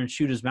out there and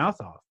shoot his mouth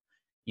off,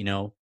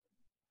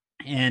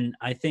 and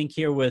I think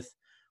here with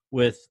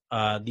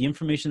the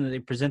information that they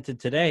presented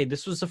today,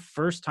 this was the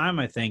first time,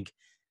 I think,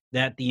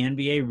 that the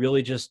NBA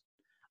really just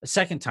a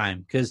second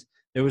time, because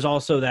there was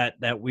also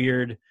that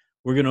weird,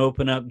 we're going to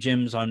open up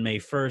gyms on May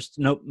 1st.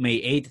 Nope. May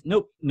 8th.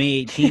 Nope.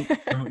 May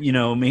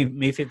 18th,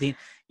 May 15th,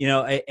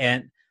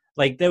 and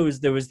like there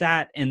was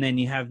that. And then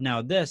you have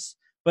now this.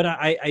 But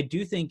I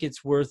do think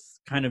it's worth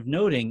kind of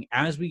noting,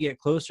 as we get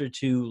closer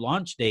to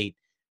launch date,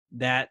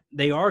 that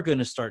they are going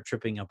to start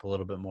tripping up a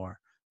little bit more.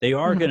 They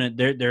are going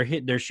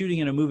to, they're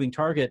shooting at a moving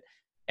target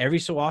every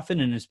so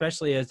often. And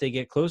especially as they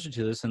get closer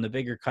to this and the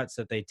bigger cuts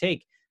that they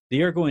take,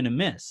 they are going to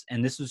miss.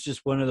 And this was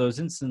just one of those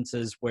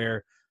instances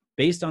where,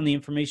 based on the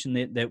information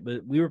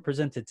that we were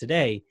presented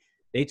today,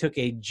 they took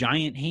a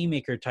giant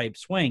haymaker type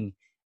swing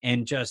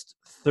and just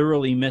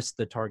thoroughly missed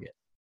the target.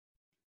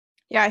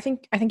 Yeah, I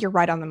think you're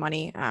right on the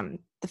money.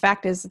 The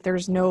fact is that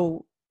there's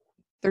no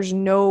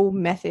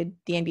method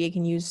the NBA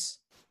can use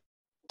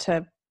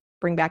to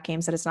bring back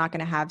games that it's not going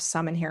to have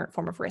some inherent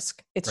form of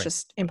risk. It's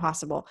just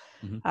impossible.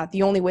 Mm-hmm.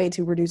 The only way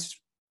to reduce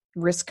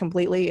risk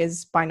completely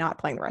is by not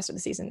playing the rest of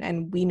the season.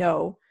 And we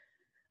know,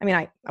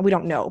 we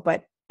don't know,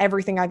 but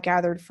everything I've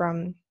gathered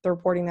from the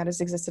reporting that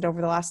has existed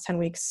over the last 10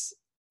 weeks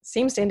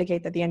seems to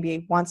indicate that the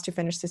NBA wants to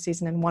finish the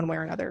season in one way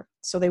or another.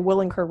 So they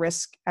will incur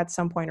risk at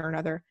some point or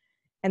another.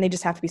 and they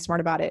just have to be smart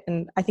about it.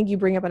 And I think you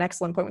bring up an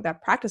excellent point with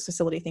that practice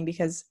facility thing,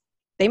 because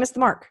they missed the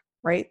mark,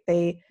 right?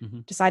 They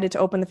decided to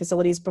open the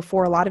facilities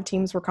before a lot of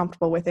teams were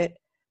comfortable with it,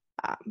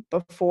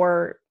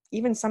 before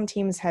even some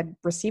teams had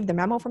received the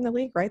memo from the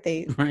league, right?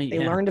 They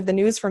learned of the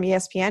news from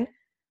ESPN,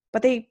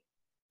 but they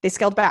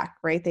scaled back,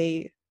 right?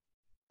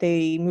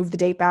 They moved the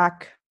date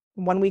back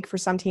 1 week for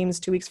some teams,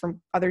 2 weeks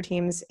from other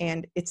teams.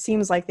 And it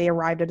seems like they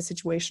arrived at a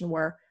situation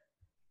where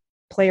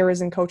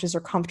players and coaches are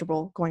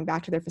comfortable going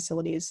back to their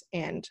facilities.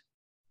 And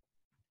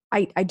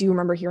I do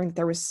remember hearing that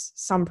there was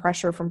some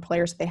pressure from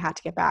players that they had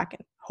to get back.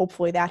 And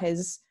hopefully that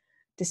has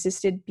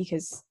desisted,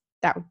 because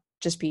that would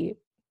just be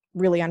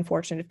really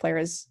unfortunate if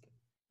players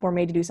were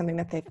made to do something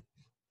that they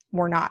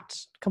were not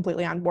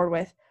completely on board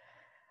with.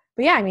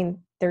 But yeah, I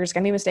mean, there's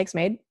going to be mistakes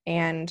made,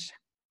 and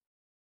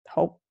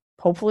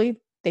hopefully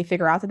they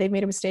figure out that they've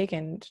made a mistake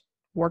and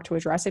work to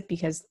address it,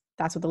 because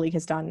that's what the league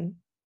has done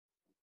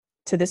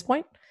to this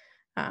point.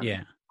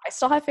 I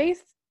still have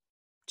faith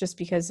just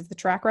because of the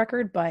track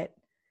record, but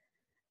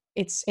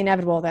it's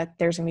inevitable that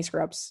there's going to be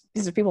screw-ups.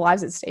 These are people's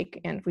lives at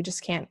stake, and we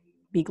just can't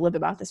be glib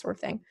about this sort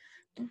of thing.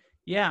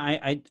 Yeah,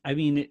 I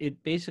mean,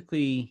 it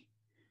basically,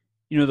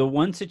 the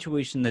one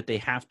situation that they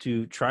have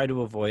to try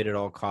to avoid at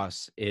all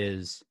costs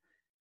is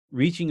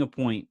reaching a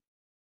point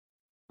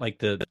like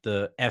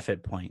the F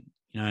it point.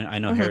 I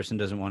know Harrison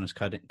doesn't want us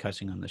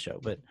cussing on the show,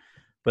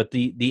 but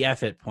the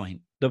F it point,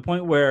 the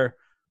point where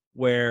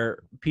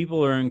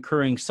people are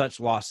incurring such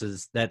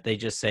losses that they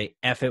just say,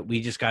 F it,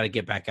 we just got to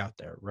get back out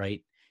there,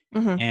 right?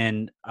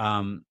 And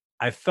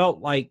I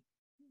felt like,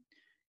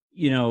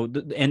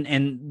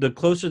 and the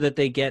closer that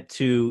they get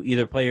to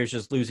either players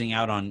just losing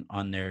out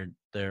on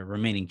their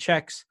remaining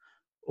checks,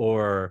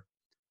 or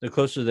the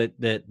closer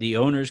that the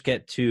owners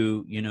get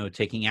to,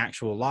 taking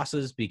actual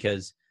losses,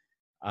 because,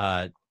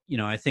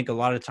 I think a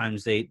lot of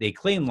times they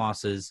claim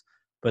losses,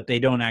 but they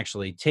don't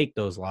actually take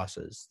those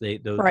losses. They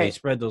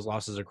spread those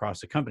losses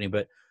across the company.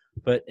 But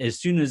as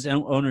soon as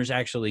owners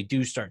actually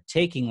do start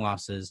taking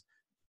losses,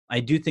 I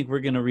do think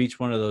we're going to reach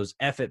one of those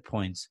F-it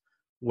points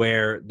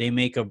where they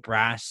make a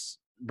brash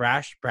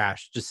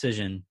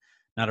decision,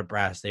 not a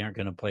brass. They aren't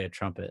going to play a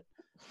trumpet.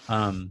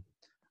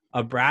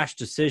 A brash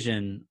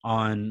decision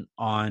on,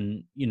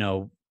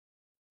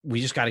 we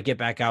just got to get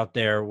back out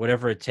there,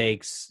 whatever it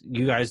takes.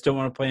 You guys don't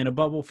want to play in a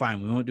bubble?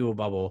 Fine. We won't do a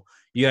bubble.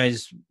 You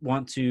guys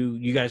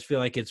feel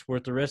like it's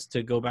worth the risk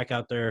to go back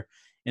out there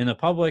in the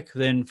public?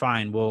 Then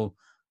fine. We'll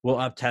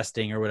up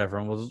testing or whatever.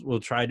 And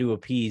we'll try to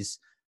appease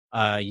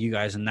you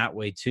guys in that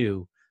way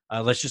too.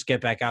 Let's just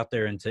get back out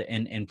there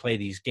and play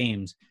these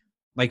games.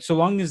 Like, so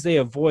long as they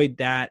avoid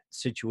that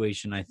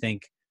situation, I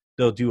think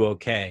they'll do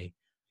okay.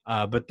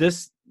 But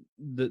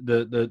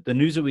the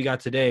news that we got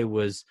today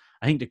was,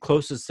 I think, the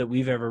closest that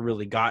we've ever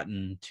really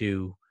gotten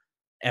to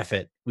F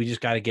it. We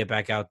just got to get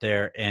back out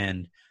there,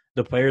 and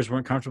the players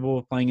weren't comfortable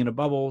with playing in a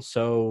bubble,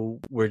 so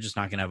we're just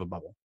not going to have a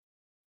bubble.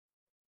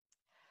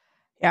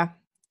 Yeah,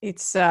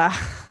 it's. I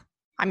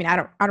mean, I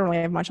don't really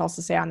have much else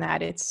to say on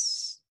that.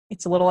 It's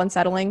a little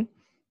unsettling.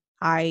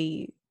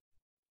 My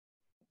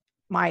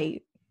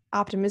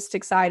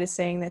optimistic side is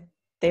saying that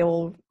they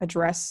will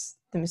address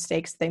the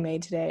mistakes they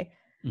made today,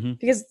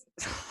 because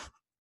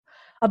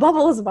a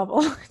bubble is a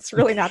bubble. It's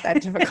really not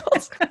that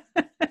difficult.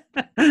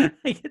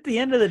 Like, at the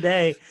end of the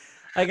day,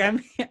 like,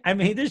 I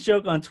made this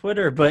joke on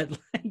Twitter, but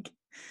like,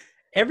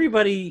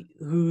 everybody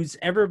who's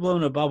ever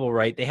blown a bubble,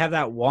 right? They have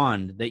that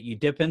wand that you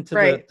dip into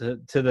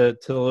the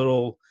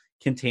little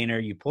container,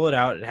 you pull it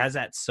out, it has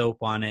that soap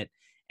on it,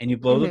 and you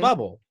blow the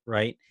bubble,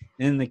 right?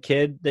 And then the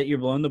kid that you're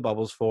blowing the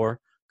bubbles for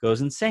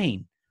goes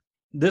insane.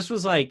 This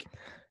was like,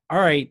 all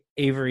right,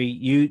 Avery,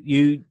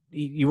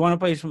 you want to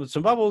play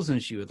some bubbles?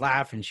 And she would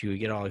laugh and she would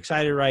get all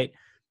excited, right?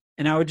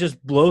 And I would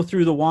just blow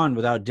through the wand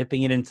without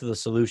dipping it into the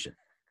solution.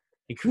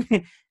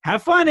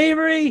 Have fun,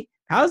 Avery.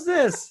 How's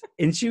this?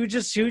 And she would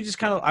just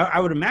kind of, I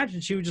would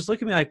imagine she would just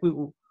look at me like,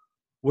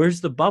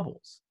 where's the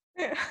bubbles?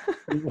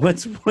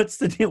 What's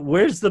the deal?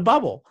 Where's the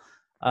bubble?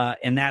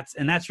 And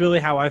that's really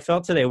how I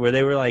felt today, where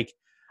they were like,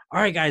 all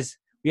right, guys,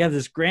 we have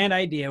this grand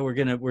idea. We're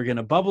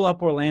gonna bubble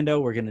up Orlando.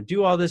 We're gonna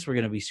do all this. We're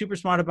gonna be super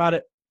smart about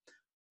it.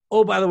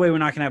 Oh, by the way, we're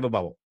not gonna have a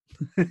bubble.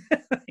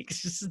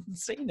 It's just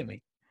insane to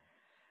me.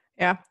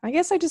 Yeah, I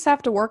guess I just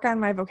have to work on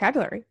my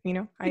vocabulary.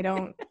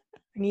 I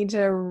need to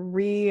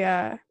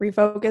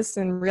refocus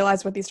and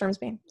realize what these terms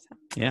mean. So.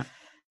 Yeah.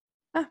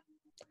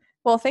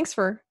 Well, thanks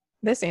for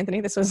this, Anthony.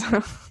 This was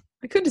a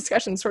good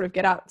discussion. Sort of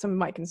get out some of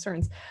my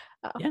concerns.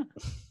 Yeah.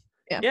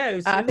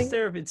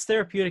 It's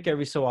therapeutic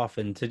every so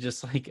often to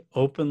just like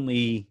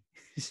openly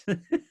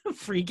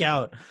freak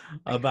out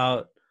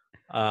about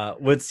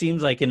what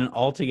seems like an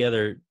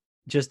altogether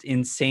just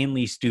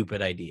insanely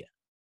stupid idea.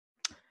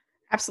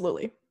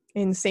 Absolutely.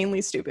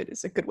 Insanely stupid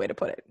is a good way to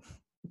put it.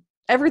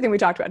 Everything we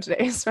talked about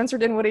today. Spencer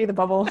Dinwiddie, the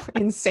bubble,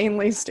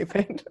 insanely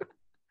stupid.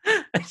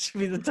 That should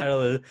be the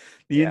title of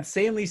the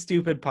Insanely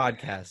Stupid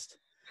podcast,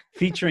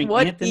 featuring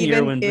what Anthony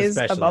Irwin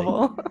especially. A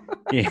bubble?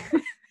 Yeah.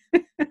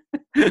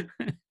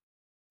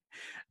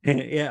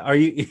 Yeah.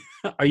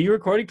 Are you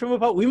recording from a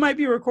bubble? We might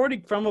be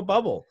recording from a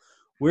bubble.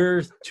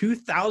 We're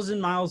 2,000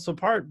 miles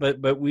apart,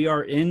 but we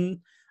are in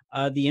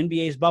the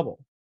NBA's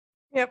bubble.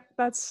 Yep,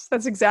 that's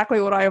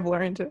exactly what I have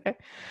learned today.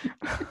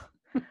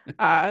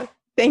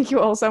 Thank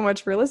you all so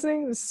much for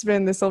listening. This has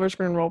been the Silver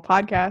Screen Roll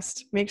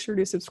podcast. Make sure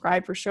to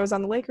subscribe for shows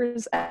on the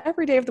Lakers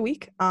every day of the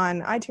week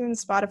on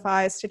iTunes,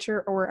 Spotify,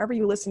 Stitcher, or wherever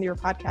you listen to your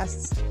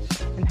podcasts.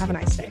 And have a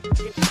nice day.